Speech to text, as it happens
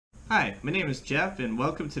Hi, my name is Jeff and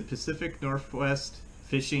welcome to Pacific Northwest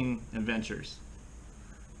Fishing Adventures.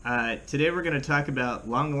 Today we're going to talk about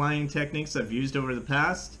long line techniques I've used over the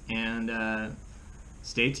past, and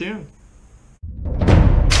stay tuned.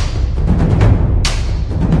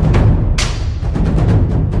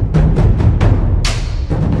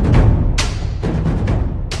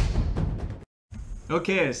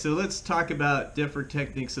 Okay, so let's talk about different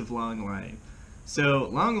techniques of long lining. So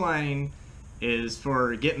long lining is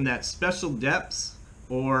for getting that special depths,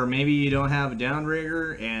 or maybe you don't have a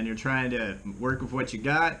downrigger and you're trying to work with what you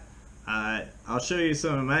got. I'll show you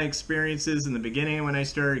some of my experiences in the beginning when I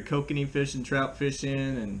started kokanee fishing, trout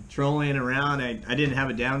fishing, and trolling around. I didn't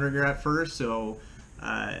have a downrigger at first, so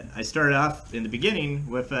I started off in the beginning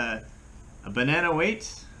with a banana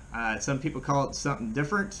weight. Some people call it something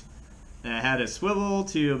different. I had a swivel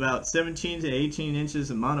to about 17 to 18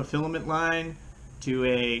 inches of monofilament line to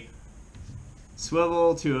a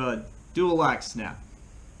swivel to a dual lock snap,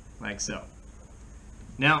 like so.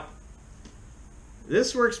 Now,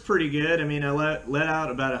 this works pretty good. I mean, I let out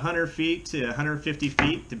about 100 feet to 150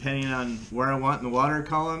 feet, depending on where I want in the water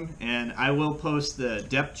column, and I will post the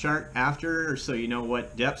depth chart after, so you know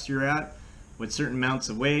what depths you're at with certain amounts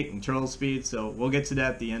of weight and troll speed, so we'll get to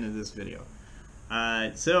that at the end of this video.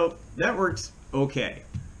 So that works okay.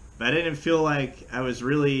 But I didn't feel like I was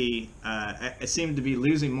really, I seemed to be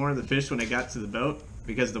losing more of the fish when I got to the boat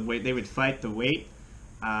because the weight, they would fight the weight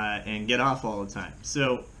and get off all the time.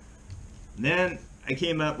 So then I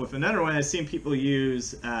came up with another one. I've seen people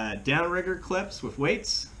use downrigger clips with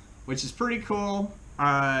weights, which is pretty cool.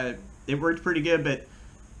 It worked pretty good, but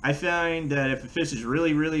I find that if a fish is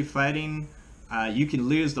really fighting, you can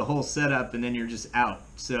lose the whole setup and then you're just out.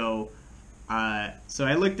 So I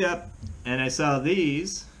looked up and I saw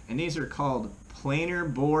these. And these are called planer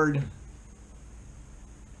board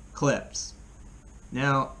clips.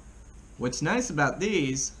 Now, what's nice about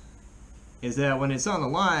these is that when it's on the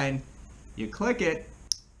line, you click it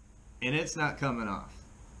and it's not coming off.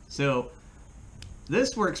 So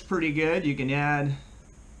this works pretty good. You can add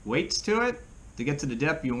weights to it to get to the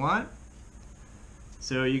depth you want.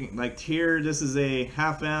 So you can, like here, this is a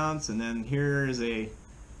 1/2 ounce, and then here is a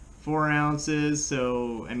 4 ounces.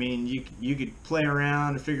 So I mean, you could play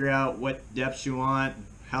around and figure out what depths you want,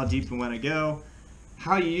 how deep you want to go.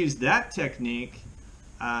 How you use that technique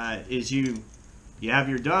is you have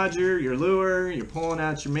your dodger, your lure, you're pulling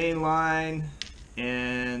out your main line,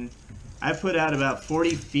 and I put out about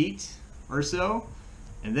 40 feet or so,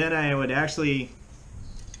 and then I would actually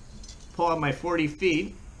pull out my 40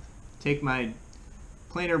 feet, take my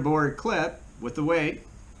planer board clip with the weight,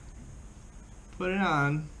 put it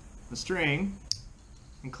on the string,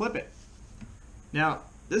 and clip it. Now,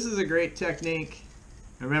 this is a great technique.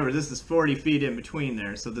 Remember, this is 40 feet in between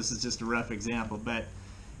there, so this is just a rough example, but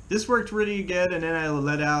this worked really good. And then I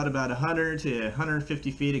let out about 100 to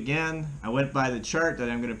 150 feet again. I went by the chart that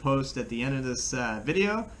I'm going to post at the end of this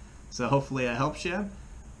video, so hopefully that helps you.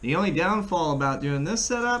 The only downfall about doing this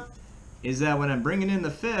setup is that when I'm bringing in the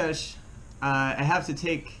fish, I have to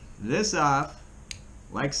take this off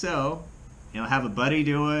like so. You know, have a buddy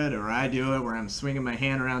do it, or I do it where I'm swinging my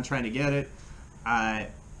hand around trying to get it,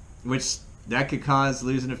 which that could cause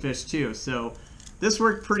losing a fish too. So this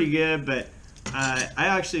worked pretty good, but I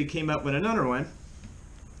actually came up with another one,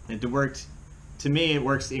 and to me it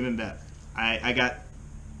works even better. I got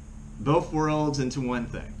both worlds into one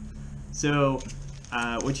thing. So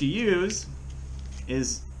what you use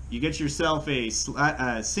is you get yourself a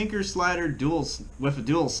sinker slider with a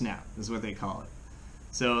dual snap is what they call it.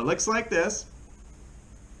 So it looks like this.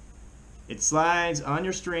 It slides on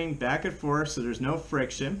your string back and forth, so there's no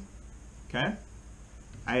friction. Okay.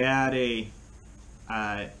 I add a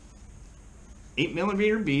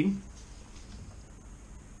 8mm bead.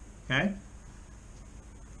 Okay.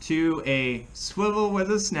 To a swivel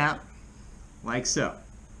with a snap, like so.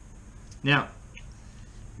 Now,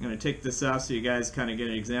 I'm going to take this off so you guys kind of get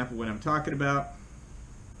an example of what I'm talking about.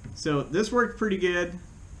 So this worked pretty good.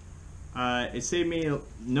 It saved me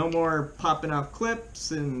no more popping off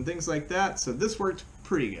clips and things like that, so this worked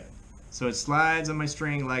pretty good. So it slides on my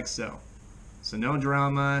string like so. So no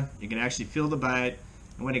drama, you can actually feel the bite,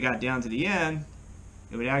 and when it got down to the end,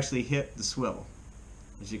 it would actually hit the swivel,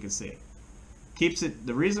 as you can see. Keeps it,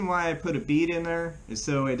 the reason why I put a bead in there is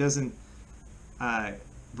so it doesn't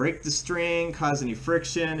break the string, cause any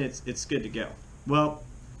friction. It's good to go. Well,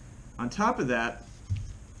 on top of that,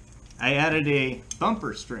 I added a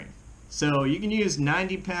bumper string. So you can use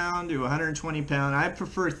 90 pound to 120 pound. I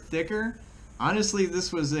prefer thicker. Honestly,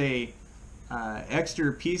 this was a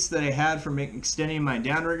extra piece that I had for extending my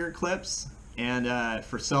downrigger clips and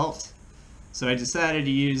for salt. So I decided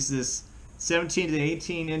to use this 17 to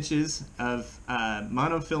 18 inches of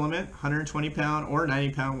monofilament, 120 pound or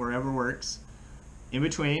 90 pound, wherever works, in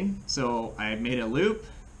between. So I made a loop,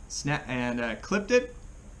 snap, and clipped it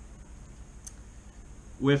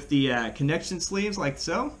with the connection sleeves like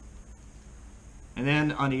so. And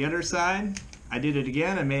then on the other side, I did it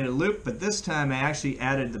again. I made a loop, but this time I actually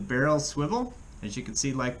added the barrel swivel, as you can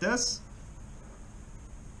see, like this.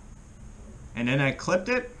 And then I clipped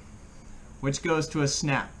it, which goes to a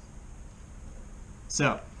snap.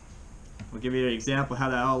 So, we'll give you an example of how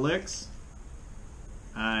that all looks.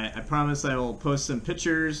 I promise I will post some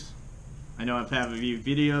pictures. I know I have a few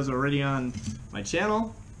videos already on my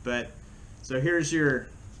channel, but so here's your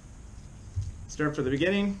start for the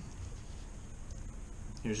beginning.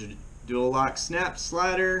 Here's your dual lock snap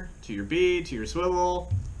slider to your bead, to your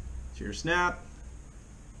swivel, to your snap,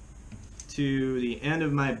 to the end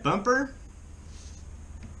of my bumper,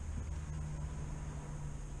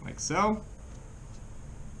 like so.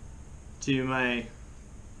 To my,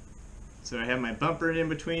 so I have my bumper in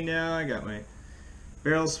between now. I got my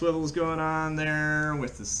barrel swivels going on there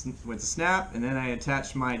with the snap, and then I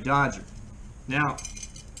attach my dodger. Now,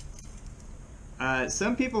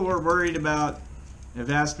 some people were worried about,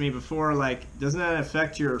 have asked me before, like, doesn't that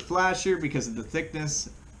affect your flasher because of the thickness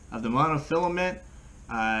of the monofilament?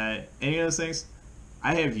 Any of those things?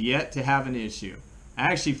 I have yet to have an issue.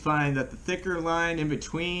 I actually find that the thicker line in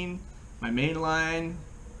between my main line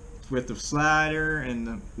with the slider and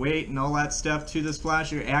the weight and all that stuff to this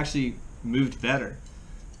flasher actually moved better.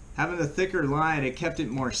 Having the thicker line, it kept it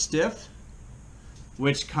more stiff,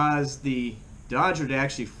 which caused the dodger to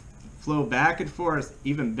actually flow back and forth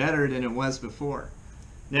even better than it was before.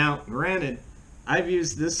 Now, granted, I've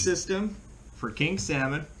used this system for king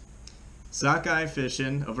salmon, sockeye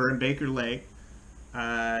fishing over in Baker Lake.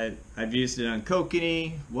 I've used it on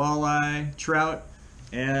Kokanee, walleye, trout,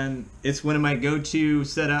 and it's one of my go-to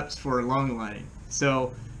setups for long lining.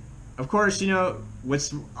 So, of course, you know,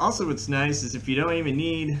 what's nice is if you don't even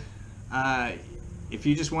need, if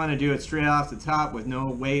you just want to do it straight off the top with no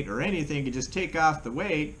weight or anything, you just take off the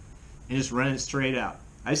weight and just run it straight out.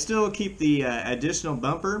 I still keep the additional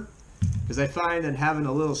bumper because I find that having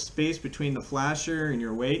a little space between the flasher and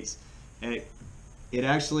your weights, it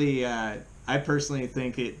actually, I personally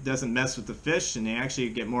think it doesn't mess with the fish and they actually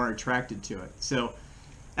get more attracted to it. So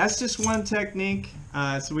that's just one technique.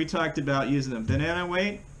 So we talked about using a banana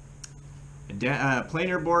weight, a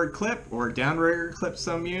planer board clip, or downrigger clip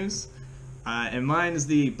some use. And mine is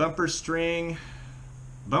the bumper string,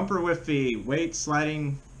 bumper with the weight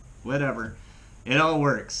sliding, whatever. It all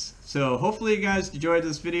works. So hopefully you guys enjoyed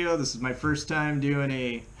this video. This is my first time doing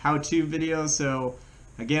a how-to video. So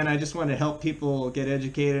again, I just want to help people get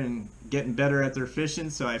educated and getting better at their fishing.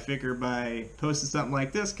 So I figure by posting something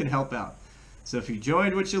like this can help out. So if you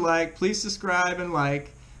enjoyed what you like, please subscribe and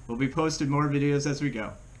like. We'll be posting more videos as we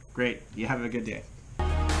go. Great. You have a good day.